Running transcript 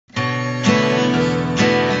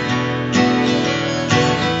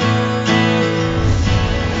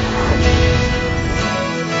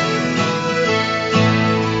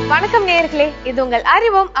வணக்கம் நேயர்களே, இது உங்கள்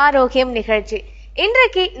அறிவோம் ஆரோக்கியம் நிகழ்ச்சி.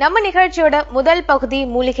 இன்றைக்கு நம்ம நிகழ்ச்சியோட முதல் பகுதி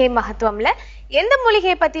மூலிகை மகத்துவம்ல எந்த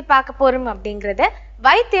மூலிகையை பத்தி பார்க்க போறோம் அப்படிங்கறத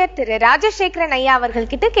வைத்தியர் திரு ராஜசேகரன் ஐயா அவர்கள்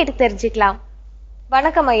கிட்ட கேட்டு தெரிஞ்சுக்கலாம்.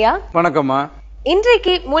 வணக்கம் ஐயா. வணக்கம்மா.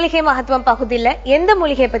 இன்றைக்கு மூலிகை மகத்துவம் பகுதியில எந்த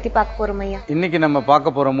மூலிகையை பத்தி பார்க்க போறோம் ஐயா? இன்னைக்கு நம்ம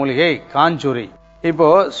பார்க்க போற மூலிகை காஞ்சூரி. இப்போ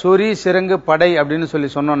சொறி சிரங்கு படை அப்படின்னு சொல்லி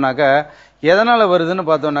சொன்னோம்னாக்க எதனால வருதுன்னு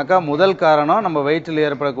பார்த்தோம்னாக்கா முதல் காரணம் நம்ம வயிற்றில்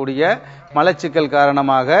ஏற்படக்கூடிய மலச்சிக்கல்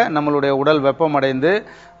காரணமாக நம்மளுடைய உடல் வெப்பமடைந்து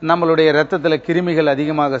நம்மளுடைய ரத்தத்தில் கிருமிகள்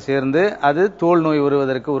அதிகமாக சேர்ந்து அது தோல் நோய்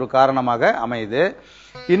வருவதற்கு ஒரு காரணமாக அமையுது.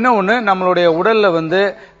 இன்னொன்று நம்மளுடைய உடல்ல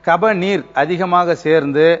கப நீர் அதிகமாக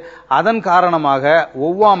சேர்ந்து அதன் காரணமாக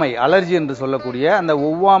ஒவ்வாமை அலர்ஜி என்று சொல்லக்கூடிய அந்த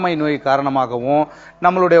ஒவ்வாமை நோய் காரணமாகவும்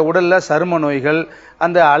நம்மளுடைய உடல்ல சரும நோய்கள்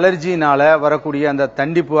அந்த அலர்ஜினால வரக்கூடிய அந்த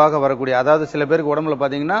தண்டிப்பாக வரக்கூடிய, அதாவது சில பேருக்கு உடம்புல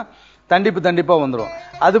பாத்தீங்கன்னா தண்டிப்பா வந்துடும்,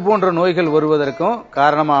 அது போன்ற நோய்கள் வருவதற்கும்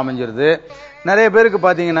காரணமா அமைஞ்சிருது. நிறைய பேருக்கு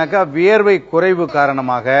பாத்தீங்கன்னாக்கா வியர்வை குறைவு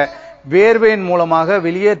காரணமாக வியர்வையின் மூலமாக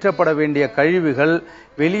வெளியேற்றப்பட வேண்டிய கழிவுகள்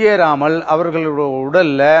வெளியேறாமல் அவர்களுடைய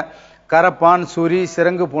உடல்ல கரப்பான் சுரி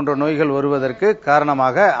சிரங்கு போன்ற நோய்கள் வருவதற்கு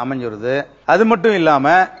காரணமாக அமைஞ்சிருது. அது மட்டும் இல்லாம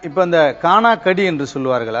இப்ப இந்த காணா கடி என்று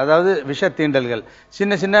சொல்லுவார்கள், அதாவது விஷ தீண்டல்கள்,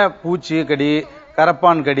 சின்ன சின்ன பூச்சி கடி,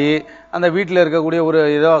 கரப்பான் கடி, அந்த வீட்டில் இருக்கக்கூடிய ஒரு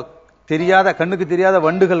ஏதோ தெரியாத கண்ணுக்கு தெரியாத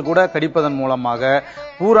வண்டுகள் கூட கடிப்பதன் மூலமாக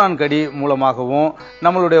பூரான் கடி மூலமாகவும்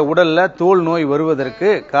நம்மளுடைய உடல்ல தோல் நோய் வருவதற்கு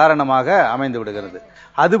காரணமாக அமைந்து விடுகிறது.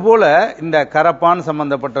 அதுபோல இந்த கரப்பான்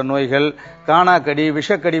சம்பந்தப்பட்ட நோய்கள், காணாக்கடி,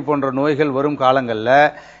 விஷக்கடி போன்ற நோய்கள் வரும்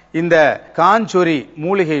காலங்களில் இந்த காஞ்சொரி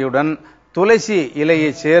மூலிகையுடன் துளசி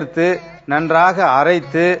இலையை சேர்த்து நன்றாக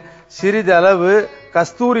அரைத்து சிறிதளவு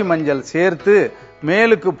கஸ்தூரி மஞ்சள் சேர்த்து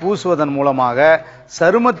மேலுக்கு பூசுவதன் மூலமாக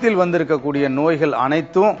சருமத்தில் வந்திருக்கக்கூடிய நோய்கள்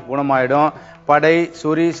அனைத்தும் குணமாயிடும். படை,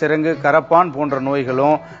 சொறி, சிரங்கு, கரப்பான் போன்ற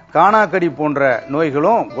நோய்களும் காணாக்கடி போன்ற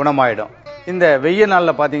நோய்களும் குணமாயிடும். இந்த வெய்ய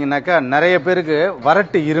நாள்ல பாத்தீங்கன்னாக்கா நிறைய பேருக்கு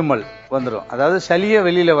வறட்டு இருமல் வந்துடும், அதாவது சளியே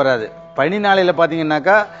வெளியில வராது. பனி நாளையில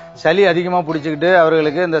பாத்தீங்கன்னாக்கா சளி அதிகமா பிடிச்சுக்கிட்டு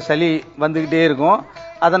அவர்களுக்கு இந்த சளி வந்துகிட்டே இருக்கும்,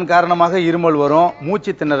 அதன் காரணமாக இருமல் வரும்,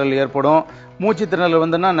 மூச்சு திணறல் ஏற்படும். மூச்சு திணறல்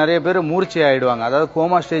வந்துன்னா நிறைய பேர் மூர்ச்சி ஆயிடுவாங்க, அதாவது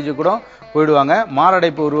கோமா ஸ்டேஜ் கூட போயிடுவாங்க,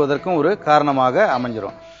 மாரடைப்பு வருவதற்கும் ஒரு காரணமாக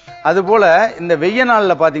அமைஞ்சிரும். அதுபோல இந்த வெய்ய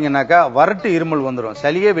நாள்ல பாத்தீங்கன்னாக்கா வறட்டு இருமல் வந்துடும்,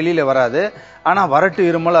 சளியே வெளியில வராது, ஆனா வறட்டு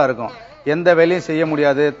இருமலா இருக்கும், எந்த வேலையும் செய்ய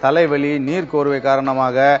முடியாது, தலைவலி, நீர் கோர்வை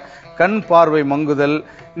காரணமாக கண் பார்வை மங்குதல்,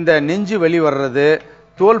 இந்த நெஞ்சு வலி வர்றது,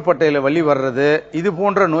 தோள்பட்டையில வலி வர்றது, இது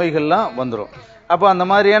போன்ற நோய்கள்லாம் வந்துடும். அப்போ அந்த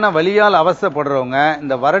மாதிரியான வலியால் அவஸ்தைப்படுறவங்க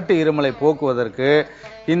இந்த வறட்டு இருமலை போக்குவதற்கு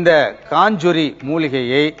இந்த காஞ்சொரி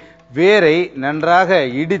மூலிகையை வேரை நன்றாக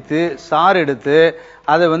இடித்து சாறு எடுத்து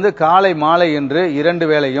அதை காலை மாலை என்று 2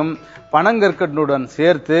 வேளையும் பனங்கற்கண்டுடன்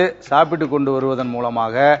சேர்த்து சாப்பிட்டு கொண்டு வருவதன்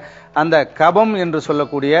மூலமாக அந்த கபம் என்று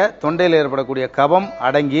சொல்லக்கூடிய தொண்டையில் ஏற்படக்கூடிய கபம்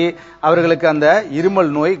அடங்கி அவர்களுக்கு அந்த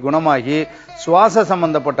இருமல் நோய் குணமாகி சுவாச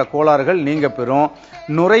சம்பந்தப்பட்ட கோளாறுகள் நீங்க பெறும்.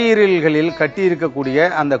 நுரையீரல்களில் கட்டி இருக்கக்கூடிய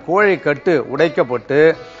அந்த கோழை கட்டு உடைக்கப்பட்டு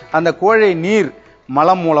அந்த கோழை நீர்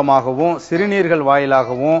மலம் மூலமாகவும் சிறுநீர்கள்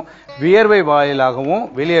வாயிலாகவும் வியர்வை வாயிலாகவும்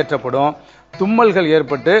வெளியேற்றப்படும். தும்மல்கள்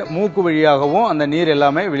ஏற்பட்டு மூக்கு வழியாகவும் அந்த நீர்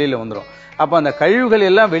எல்லாமே வெளியில வந்துடும். அப்ப அந்த கழிவுகள்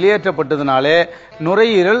எல்லாம் வெளியேற்றப்பட்டதுனாலே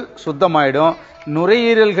நுரையீரல் சுத்தமாயிடும்.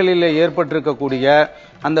 நுரையீரல்களில் ஏற்பட்டிருக்கக்கூடிய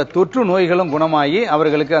அந்த தொற்று நோய்களும் குணமாகி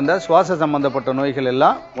அவர்களுக்கு அந்த சுவாச சம்பந்தப்பட்ட நோய்கள்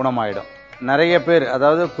எல்லாம் குணமாயிடும். நிறைய பேர்,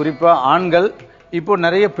 அதாவது குறிப்பா ஆண்கள், இப்போ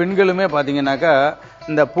நிறைய பெண்களுமே பாத்தீங்கன்னாக்கா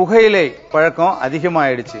இந்த புகையிலை பழக்கம்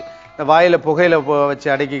அதிகமாயிடுச்சு. இந்த வாயில புகையில வச்சு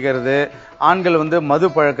அடக்கிக்கிறது, ஆண்கள் மது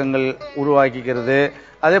பழக்கங்கள் உருவாக்கிக்கிறது,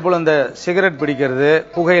 அதே போல இந்த சிகரெட் பிடிக்கிறது,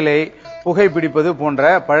 புகை பிடிப்பது போன்ற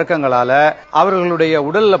பழக்கங்களால அவர்களுடைய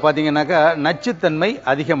உடல்ல பாத்தீங்கன்னாக்கா நச்சுத்தன்மை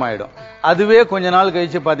அதிகமாயிடும். அதுவே கொஞ்ச நாள்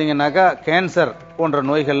கழிச்சு பாத்தீங்கன்னாக்கா கேன்சர் போன்ற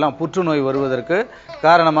நோய்கள்லாம், புற்றுநோய் வருவதற்கு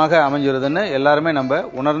காரணமாக அமைஞ்சிருதுன்னு எல்லாருமே நம்ம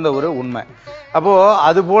உணர்ந்த ஒரு உண்மை. அப்போ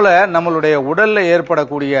அதுபோல நம்மளுடைய உடல்ல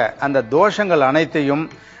ஏற்படக்கூடிய அந்த தோஷங்கள் அனைத்தையும்,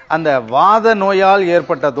 அந்த வாத நோயால்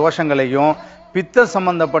ஏற்பட்ட தோஷங்களையும், பித்த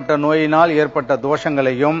சம்பந்தப்பட்ட நோயினால் ஏற்பட்ட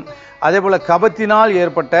தோஷங்களையும், அதே போல கபத்தினால்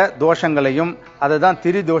ஏற்பட்ட தோஷங்களையும், அதை தான்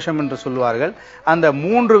திரி தோஷம் என்று சொல்வார்கள், அந்த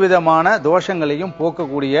 3 விதமான தோஷங்களையும்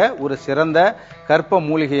போக்கக்கூடிய ஒரு சிறந்த கற்ப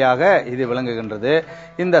மூலிகையாக இது விளங்குகின்றது.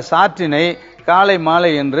 இந்த சாற்றினை காலை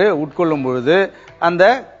மாலை என்று உட்கொள்ளும் பொழுது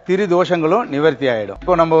அந்த திரி தோஷங்களும் நிவர்த்தி ஆயிடும்.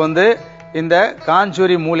 இப்போ நம்ம இந்த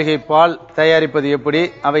காஞ்சூரி மூலிகை பால் தயாரிப்பது எப்படி,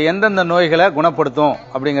 அவை எந்தெந்த நோய்களை குணப்படுத்தும்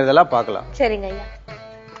அப்படிங்கறதெல்லாம் பார்க்கலாம். சரிங்க ஐயா.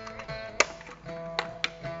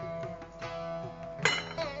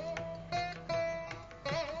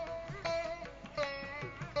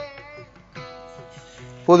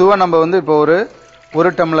 பொதுவா நம்ம இப்போ ஒரு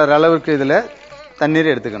டம்ளர் அளவுக்கு இதுல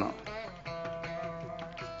தண்ணீர் எடுத்துக்கணும்.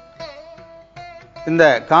 இந்த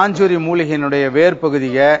காஞ்சூரி மூலிகையினுடைய வேர்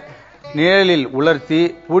பகுதியை நிழலில் உலர்த்தி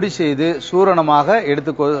பொடி செய்து சூரணமாக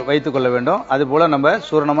எடுத்து வைத்துக் கொள்ள வேண்டும். அதுபோல நம்ம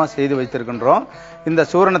சூரணமா செய்து வைத்திருக்கின்றோம். இந்த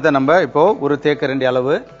சூரணத்தை நம்ம இப்போ ஒரு தேக்கரண்டி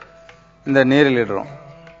அளவு இந்த நீரில் இடுறோம்.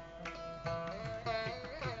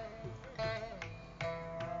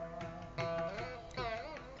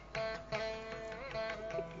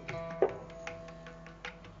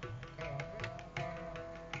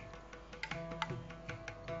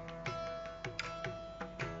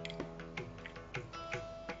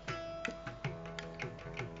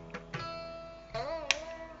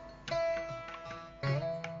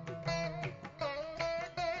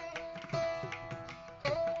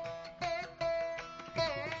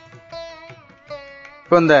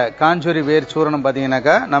 இப்போ இந்த காஞ்சூரி வேர் சூரணம்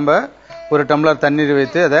பார்த்தீங்கன்னாக்கா நம்ம ஒரு டம்ளர் தண்ணீர்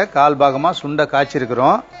வைத்து அதை கால் பாகமாக சுண்ட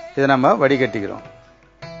காய்ச்சிருக்கிறோம். இதை நம்ம வடிகட்டிக்கிறோம்.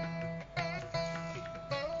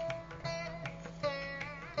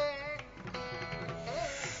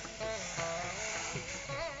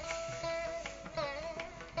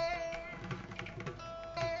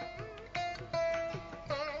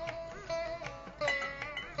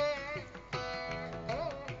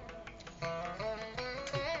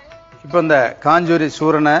 இப்போ இந்த காஞ்சூரி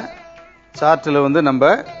சூரண சாற்றில் வந்து நம்ம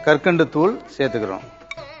கற்கண்டு தூள் சேர்த்துக்கிறோம்.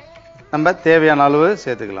 நம்ம தேவையான அளவு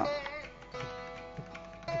சேர்த்துக்கலாம்.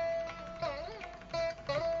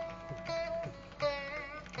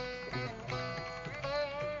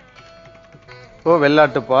 இப்போ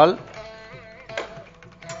வெள்ளாட்டு பால்,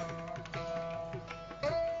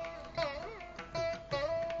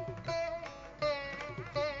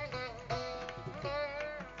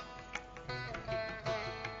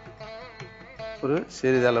 ஒரு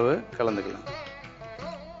சிறிதளவு கலந்துக்கலாம்.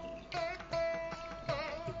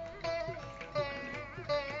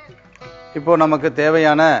 இப்போ நமக்கு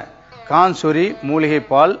தேவையான காஞ்சூரி மூலிகை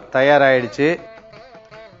பால் தயாராயிடுச்சு.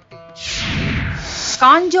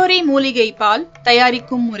 காஞ்சோரி மூலிகை பால்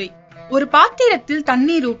தயாரிக்கும் முறை: ஒரு பாத்திரத்தில்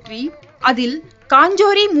தண்ணீர் ஊற்றி அதில்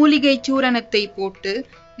காஞ்சோரி மூலிகை சூரணத்தை போட்டு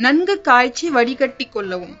நன்கு காய்ச்சி வடிகட்டி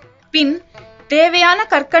கொள்ளவும். பின் தேவையான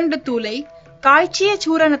கற்கண்டு தூளை காய்ச்சிய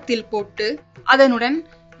சூரணத்தில் போட்டு அதனுடன்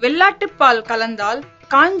வெள்ளாட்டுப்பால் கலந்தால்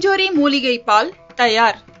காஞ்சோரி மூலிகை பால்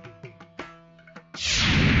தயார்.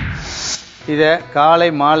 இத காலை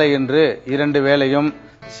மாலை என்று 2 வேளையும்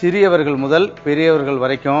சிறியவர்கள் முதல் பெரியவர்கள்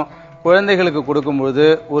வரைக்கும் குழந்தைகளுக்கு கொடுக்கும்போது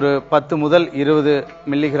ஒரு 10 முதல் 20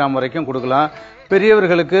 மில்லிகிராம் வரைக்கும் கொடுக்கலாம்.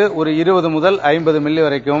 பெரியவர்களுக்கு ஒரு 20 முதல் 50 மில்லி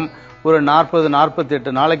வரைக்கும் ஒரு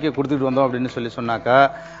 40-48 நாளைக்கு கொடுத்துட்டு வந்தோம் அப்படின்னு சொன்னாக்கா,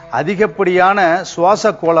 அதிகப்படியான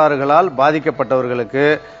சுவாச கோளாறுகளால் பாதிக்கப்பட்டவர்களுக்கு,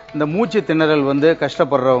 இந்த மூச்சு திணறல் வந்து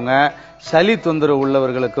கஷ்டப்படுறவங்க, சளி தொந்தரவு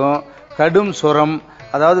உள்ளவர்களுக்கும், கடும் சுரம்,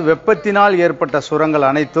 அதாவது வெப்பத்தினால் ஏற்பட்ட சுரங்கள்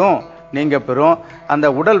அனைத்தும் நீங்க பெறும். அந்த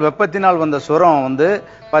உடல் வெப்பத்தினால் வந்த சுரம் வந்து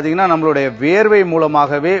பாத்தீங்கன்னா நம்மளுடைய வேர்வை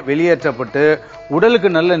மூலமாகவே வெளியேற்றப்பட்டு உடலுக்கு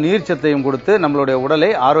நல்ல நீர்ச்சத்தையும் கொடுத்து நம்மளுடைய உடலை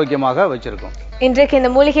ஆரோக்கியமாக வச்சிருக்கும். இன்றைக்கு இந்த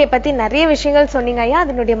மூலிகையை பத்தி நிறைய விஷயங்கள் சொன்னீங்க ஐயா.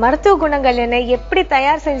 அதனுடைய மருத்துவ குணங்கள் என்ன, எப்படி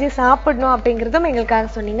தயார் செஞ்சு சாப்பிடணும் அப்படிங்கறதும் எங்களுக்காக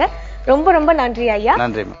சொன்னீங்க. ரொம்ப ரொம்ப நன்றி ஐயா.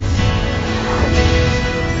 நன்றி.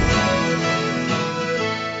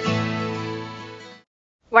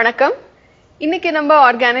 வணக்கம். இன்னைக்கு நம்ம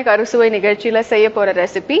ஆர்கானிக் அறுசுவை நிகழ்ச்சியில செய்ய போற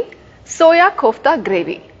ரெசிபி சோயா கோஃப்தா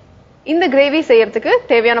கிரேவி. இந்த கிரேவி செய்யறதுக்கு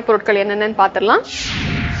தேவையான பொருட்கள் என்னென்னு பார்த்துடலாம்.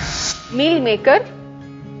 மீல் மேக்கர்,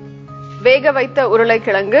 வேக வைத்த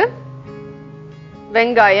உருளைக்கிழங்கு,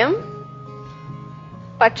 வெங்காயம்,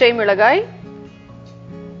 பச்சை மிளகாய்,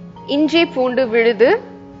 இஞ்சி பூண்டு விழுது,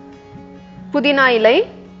 புதினா இலை,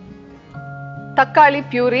 தக்காளி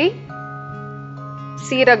பியூரி,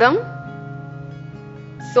 சீரகம்,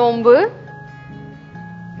 சோம்பு,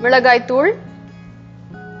 மிளகாய்த்தூள்,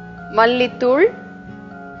 மல்லித்தூள்,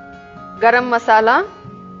 கரம் மசாலா,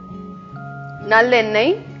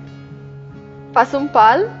 நல்லெண்ணெய்,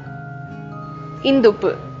 பசும்பால்,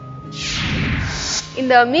 இந்துப்பு.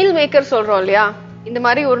 இந்த மீல் மேக்கர் சொல்றோம் இல்லையா, இந்த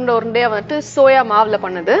மாதிரி உருண்டையா வந்துட்டு சோயா மாவுல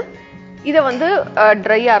பண்ணது. இதை வந்து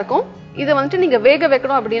ட்ரையா இருக்கும். இதை வந்துட்டு நீங்க வேக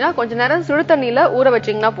வைக்கணும் அப்படின்னா கொஞ்ச நேரம் சுடு தண்ணியில ஊற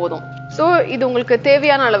வச்சீங்கன்னா போதும். சோ இது உங்களுக்கு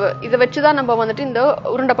தேவையான அளவு. இதை வச்சுதான் நம்ம வந்துட்டு இந்த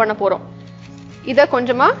உருண்டை பண்ண போறோம். இத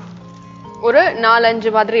கொஞ்சமா ஒரு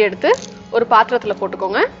 4-5 மாதிரி எடுத்து ஒரு பாத்திரத்துல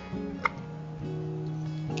போட்டுக்கோங்க.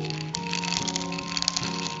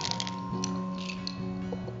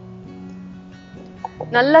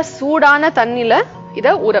 நல்ல சூடான தண்ணியில இத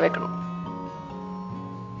ஊற வைக்கணும்.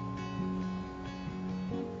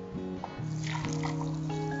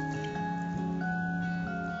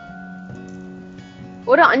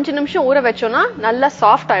 ஒரு 5 நிமிஷம் ஊற வச்சோம்னா நல்லா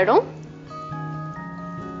சாஃப்ட் ஆயிடும்.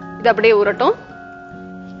 இது அப்படியே ஊறட்டும்.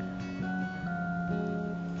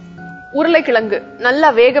 உருளைக்கிழங்கு நல்லா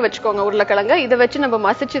வேக வச்சுக்கோங்க. உருளைக்கிழங்கு இதை வச்சு நம்ம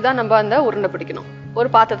மசிச்சுதான் நம்ம அந்த உருண்டை பிடிக்கணும். ஒரு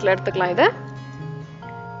பாத்திரத்துல எடுத்துக்கலாம். இத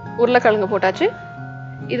உருளைக்கிழங்கு போட்டாச்சு.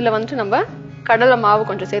 இதுல வந்துட்டு நம்ம கடலை மாவு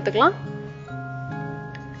கொஞ்சம் சேர்த்துக்கலாம்.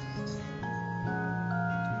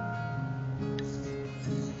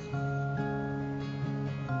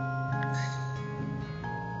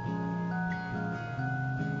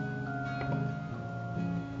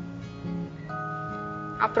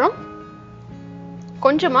 அப்புறம்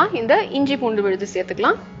கொஞ்சமா இந்த இஞ்சி பூண்டு விழுது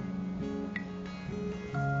சேர்த்துக்கலாம்.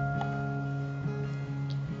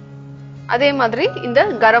 அதே மாதிரி இந்த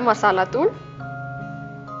கரம் மசாலா தூள்.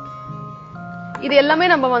 இது எல்லாமே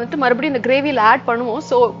நம்ம வந்துட்டு மறுபடியும் இந்த கிரேவில ஆட் பண்ணுவோம்.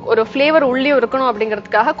 சோ ஒரு ஃப்ளேவர் உள்ளே இருக்கணும்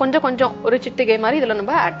அப்படிங்கிறதுக்காக கொஞ்சம் கொஞ்சம் ஒரு சிட்டிகை மாதிரி இதுல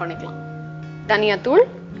நம்ம ஆட் பண்ணிக்கலாம். தனியா தூள்,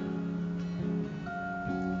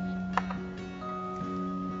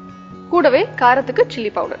 கூடவே காரத்துக்கு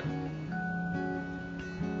சில்லி பவுடர்.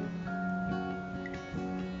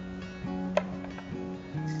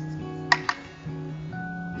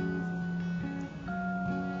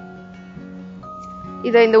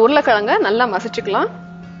 இதை இந்த உருளைக்கிழங்க நல்லா மசிச்சுக்கலாம்.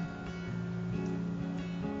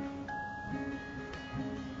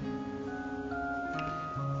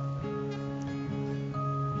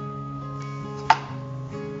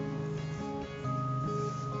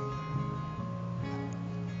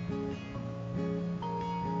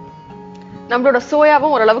 நம்மளோட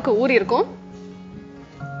சோயாவும் ஓரளவுக்கு ஊறி இருக்கும்.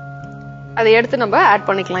 அதை எடுத்து நம்ம ஆட்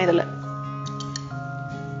பண்ணிக்கலாம் இதுல.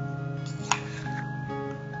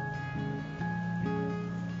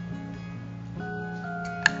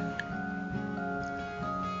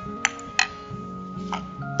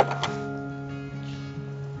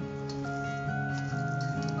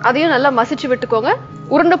 அதையும் நல்லா மசிச்சு விட்டுக்கோங்க.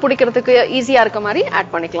 உருண்டை பிடிக்கிறதுக்கு ஈஸியா இருக்க மாதிரி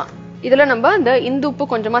ஆட் பண்ணிக்கலாம். இதுல நம்ம இந்த இந்துப்பு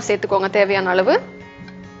கொஞ்சமா சேர்த்துக்கோங்க தேவையான அளவு.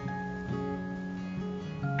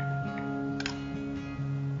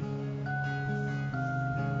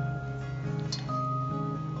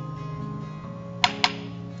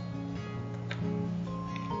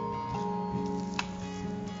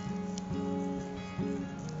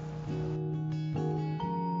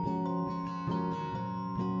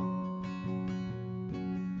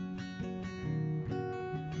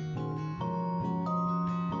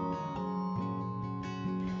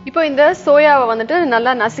 இப்போ இந்த சோயாவை வந்துட்டு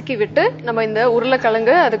நல்லா நசுக்கி விட்டு நம்ம இந்த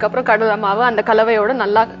உருளைக்கிழங்கு அதுக்கப்புறம் கடலை மாவு அந்த கலவையோட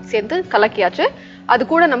நல்லா சேர்த்து கலக்கியாச்சு. அது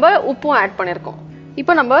கூட நம்ம உப்பும் ஆட் பண்ணிருக்கோம்.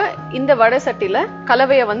 இப்போ நம்ம இந்த வடை சட்டியில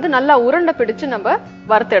கலவையை வந்து நல்லா உருண்டை பிடிச்சு நம்ம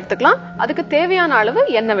வறுத்து எடுத்துக்கலாம். அதுக்கு தேவையான அளவு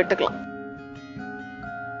எண்ணெய் விட்டுக்கலாம்.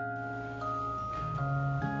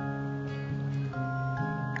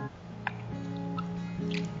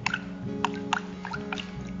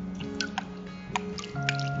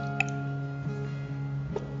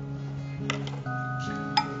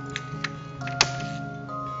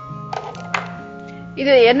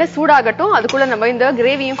 இது எண்ணெய் சூடாகட்டும். அதுக்குள்ள நம்ம இந்த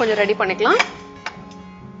கிரேவியும் கொஞ்சம் ரெடி பண்ணிக்கலாம்.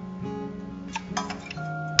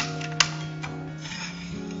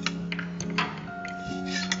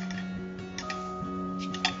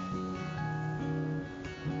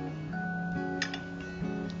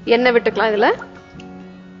 எண்ணெய் விட்டுக்கலாம் இதுல.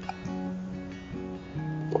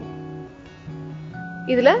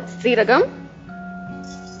 இதுல சீரகம்,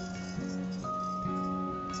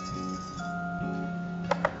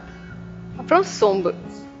 அப்புறம் சோம்பு,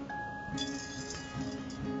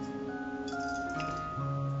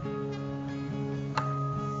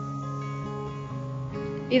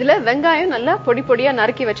 இதுல வெங்காயம் நல்லா பொடி பொடியா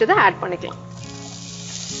நறுக்கி வச்சதை ஆட் பண்ணிக்கலாம்.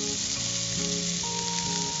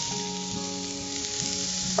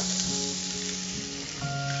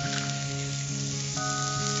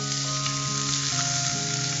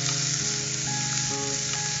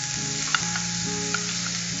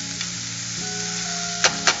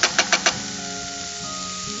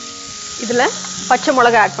 இதுல பச்சை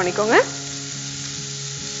மிளகாய் ஆட் பண்ணிக்கோங்க.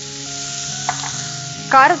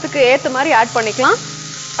 காரத்துக்கு ஏத்த மாதிரி ஆட் பண்ணிக்கலாம்.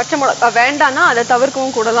 பச்சை மிளகாய் வேண்டாம்னா அதை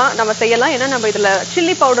தவிர்க்கவும் கூடலாம் நம்ம செய்யலாம். ஏன்னா நம்ம இதுல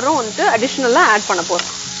சில்லி பவுடரும் வந்துட்டு அடிஷனலா ஆட் பண்ண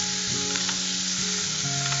போறோம்.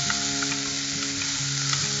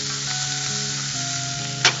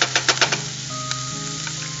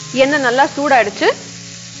 எண்ணெய் நல்லா சூடாயிடுச்சு.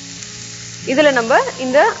 இதுல நம்ம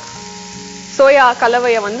இந்த சோயா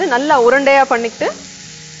கலவையை வந்து நல்லா உருண்டையா பண்ணிட்டு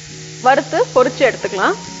வறுத்து பொரிச்சு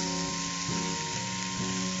எடுத்துக்கலாம்.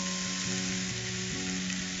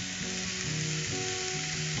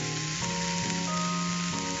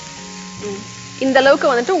 இந்த அளவுக்கு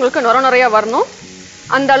வந்துட்டு உங்களுக்கு நொர நொறையா வரணும்.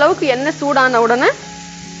 அந்த அளவுக்கு எண்ணெய் சூடான உடனே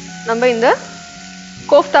நம்ம இந்த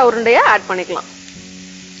கோஃப்தா உருண்டையை ஆட் பண்ணிக்கலாம்.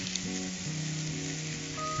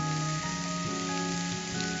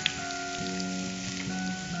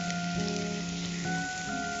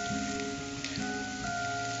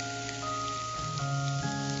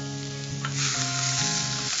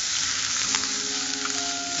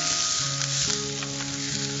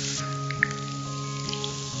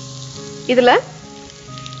 இதுல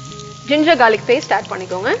ginger garlic paste ஆட்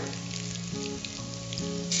பண்ணிக்கோங்க.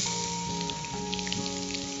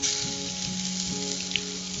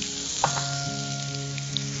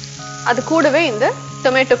 அது கூடவே இந்த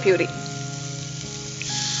டொமேட்டோ பியூரி.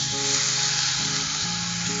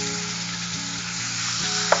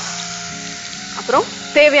 அப்புறம்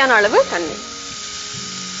தேவையான அளவு தண்ணி.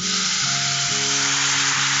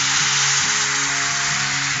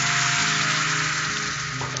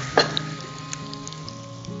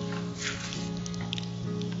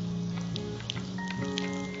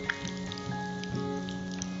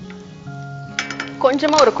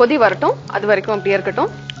 கொஞ்சமா ஒரு கொதி வரட்டும், அது வரைக்கும் அப்படியே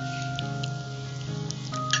இருக்கட்டும்.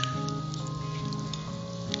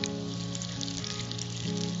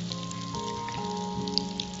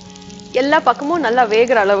 எல்லா பக்கமும் நல்லா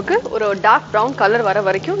வேகிற அளவுக்கு ஒரு டார்க் ப்ரௌன் கலர் வர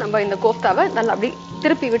வரைக்கும் நம்ம இந்த கோஃப்தாவை நல்லா அப்படி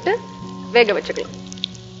திருப்பி விட்டு வேக வச்சுக்கலாம்.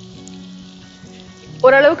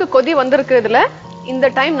 ஓரளவுக்கு கொதி வந்திருக்கு. இதுல இந்த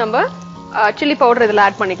டைம் நம்ம சில்லி பவுடர் இதுல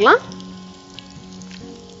ஆட் பண்ணிக்கலாம்.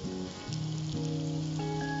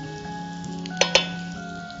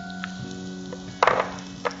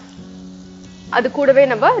 அது கூடவே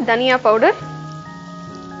நம்ம தனியா பவுடர்,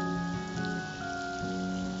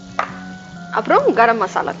 அப்புறம் கரம்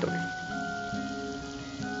மசாலா தூள்,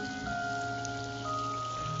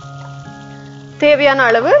 தேவையான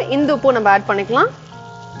அளவு இந்து உப்பு நம்ம ஆட் பண்ணிக்கலாம்.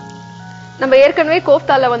 நம்ம ஏற்கனவே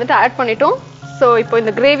கோஃப்தால வந்துட்டு ஆட் பண்ணிட்டோம். சோ இப்போ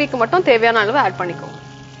இந்த கிரேவிக்கு மட்டும் தேவையான அளவு ஆட் பண்ணிக்கோங்க.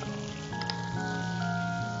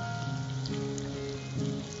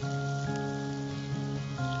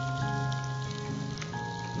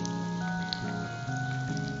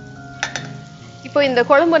 இப்போ இந்த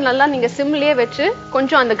குழம்பு நல்லா நீங்க சிம்லயே வச்சு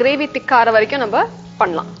கொஞ்சம் அந்த கிரேவி திக் ஆற வரைக்கும் நம்ம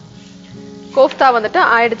பண்ணலாம். கோஃப்தா வந்துட்டு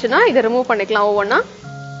ஆயிடுச்சுன்னா இதை ரிமூவ் பண்ணிக்கலாம் ஒவ்வொன்னா.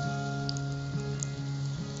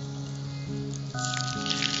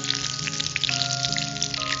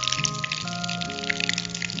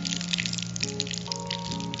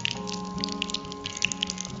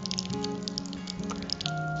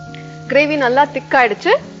 கிரேவி நல்லா திக்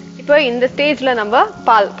ஆயிடுச்சு. இப்போ இந்த ஸ்டேஜ்ல நம்ம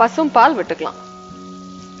பசும் பால் விட்டுக்கலாம்.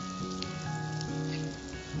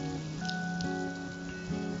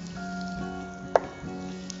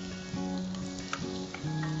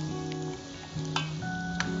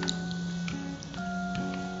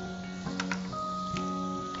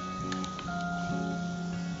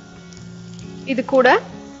 இது கூட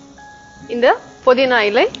இந்த புதினா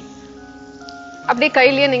இலை அப்படியே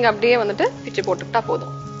கையிலேயே நீங்க அப்படியே வந்துட்டு பிச்சு போட்டுக்கிட்டா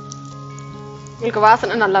போதும். உங்களுக்கு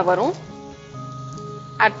வாசனை நல்லா வரும்.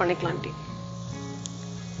 ஆட் பண்ணிக்கலாம். டீ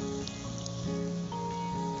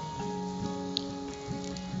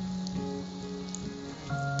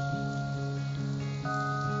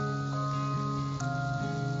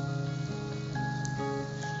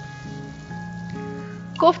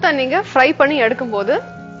கோஃப்தா நீங்க ஃப்ரை பண்ணி எடுக்கும் போது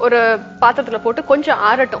ஒரு பாத்திரத்துல போட்டு கொஞ்சம்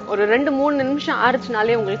ஆறட்டும். ஒரு 2-3 நிமிஷம்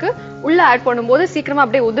ஆறுச்சுனாலே உங்களுக்கு உள்ள ஆட் பண்ணும்போது சீக்கிரமா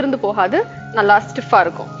அப்படியே உதிர்ந்து போகாது, நல்லா ஸ்டிஃபா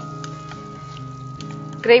இருக்கும்.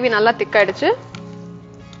 கிரேவி நல்லா திக் ஆயிடுச்சு.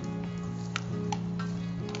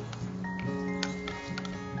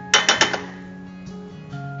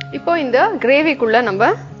 இப்போ இந்த கிரேவிக்குள்ள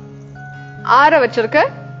நம்ம ஆற வச்சிருக்க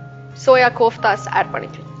சோயா கோஃப்தாஸ் ஆட்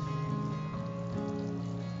பண்ணிக்கலாம்.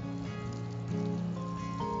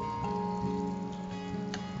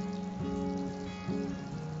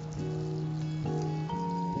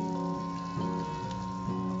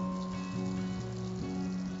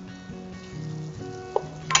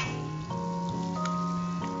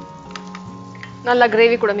 நல்லா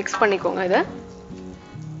கிரேவி கூட மிக்ஸ் பண்ணிக்கோங்க. இத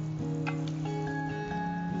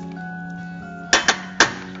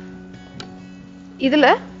இதுல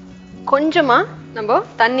கொஞ்சமா நம்ம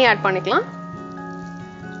தண்ணி ஆட் பண்ணிக்கலாம்.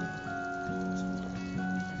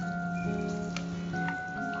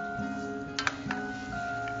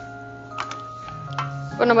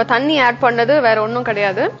 இப்போ நம்ம தண்ணி ஆட் பண்ணது வேற ஒன்றும்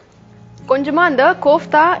கிடையாது. கொஞ்சமா அந்த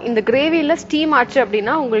கோஃப்தா இந்த கிரேவில ஸ்டீம் ஆச்சு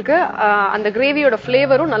அப்படின்னா உங்களுக்கு அந்த கிரேவியோட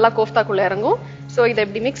ஃபிளேவரும் நல்லா கோஃப்தாக்குள்ள இறங்கும். சோ இதை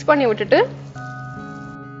இப்படி மிக்ஸ் பண்ணி விட்டுட்டு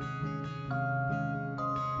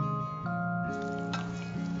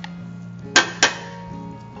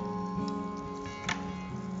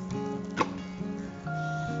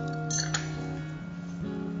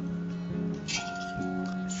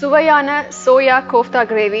சுவையான soya kofta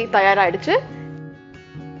gravy தயாராயிடுச்சு.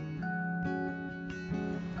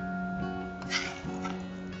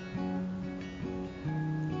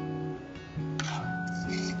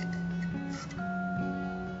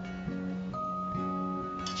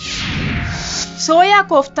 Soya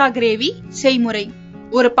kofta gravy செய்முறை.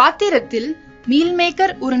 ஒரு பாத்திரத்தில் மீல்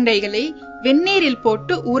மேக்கர் உருண்டைகளை வெந்நீரில்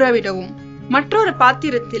போட்டு ஊறவிடவும். மற்றொரு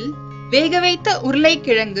பாத்திரத்தில் வேக வைத்த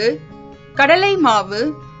உருளைக்கிழங்கு, கடலை மாவு,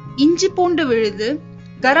 இஞ்சி பூண்டு விழுது,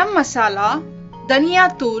 கரம் மசாலா, தனியா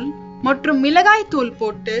தூள் மற்றும் மிளகாய் தூள்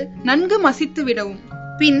போட்டு நன்கு மசித்து விடவும்.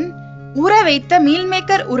 பின் ஊற வைத்த மீல்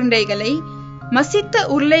மேக்கர் உருண்டைகளை மசித்த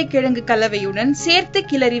உருளைக்கிழங்கு கலவையுடன் சேர்த்து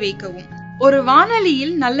கிளறி வைக்கவும். ஒரு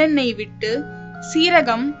வாணலியில் நல்லெண்ணெய் விட்டு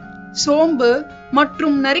சீரகம், சோம்பு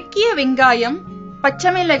மற்றும் நறுக்கிய வெங்காயம்,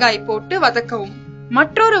 பச்சை மிளகாய் போட்டு வதக்கவும்.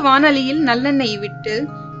 மற்றொரு வாணலியில் நல்லெண்ணெய் விட்டு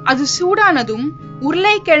அது சூடானதும்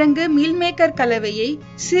உருளைக்கிழங்கு மீல் மேக்கர் கலவையை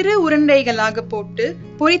சிறு உருண்டைகளாக போட்டு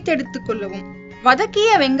பொரித்தெடுத்துக் கொள்ளவும்.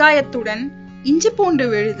 வதக்கிய வெங்காயத்துடன் இஞ்சி பூண்டு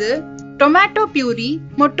விழுது, டொமேட்டோ பியூரி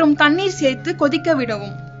மற்றும் தண்ணீர் சேர்த்து கொதிக்க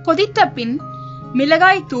விடவும். கொதித்த பின்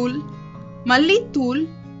மிளகாய் தூள், மல்லித்தூள்,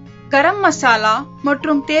 கரம் மசாலா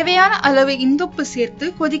மற்றும் தேவையான அளவு இந்துப்பு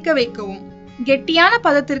சேர்த்து கொதிக்க வைக்கவும். கெட்டியான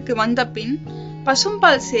பதத்திற்கு வந்த பின்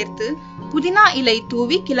பசும்பால் சேர்த்து புதினா இலை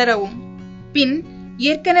தூவி கிளறவும். பின்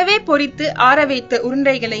ஏற்கனவே பொரித்து ஆற வைத்த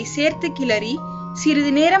உருண்டைகளை சேர்த்து கிளறி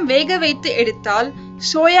சிறிது நேரம் வேக வைத்து எடுத்தால்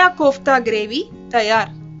சோயா கோஃப்தா கிரேவி தயார்.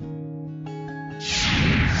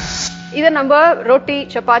 இத நம்ம ரொட்டி,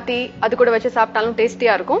 சப்பாத்தி அது கூட வச்சு சாப்பிட்டாலும்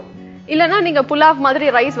டேஸ்டியா இருக்கும். இல்லனா நீங்க புலாவ் மாதிரி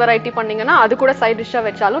ரைஸ் வெரைட்டி பண்ணீங்கன்னா அது கூட சைட் டிஷ்ஷா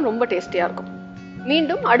வச்சாலும் ரொம்ப டேஸ்டியா இருக்கும்.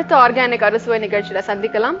 மீண்டும் அடுத்த ஆர்கானிக் அறுசுவை நிகழ்ச்சியில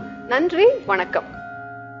சந்திக்கலாம். நன்றி, வணக்கம்.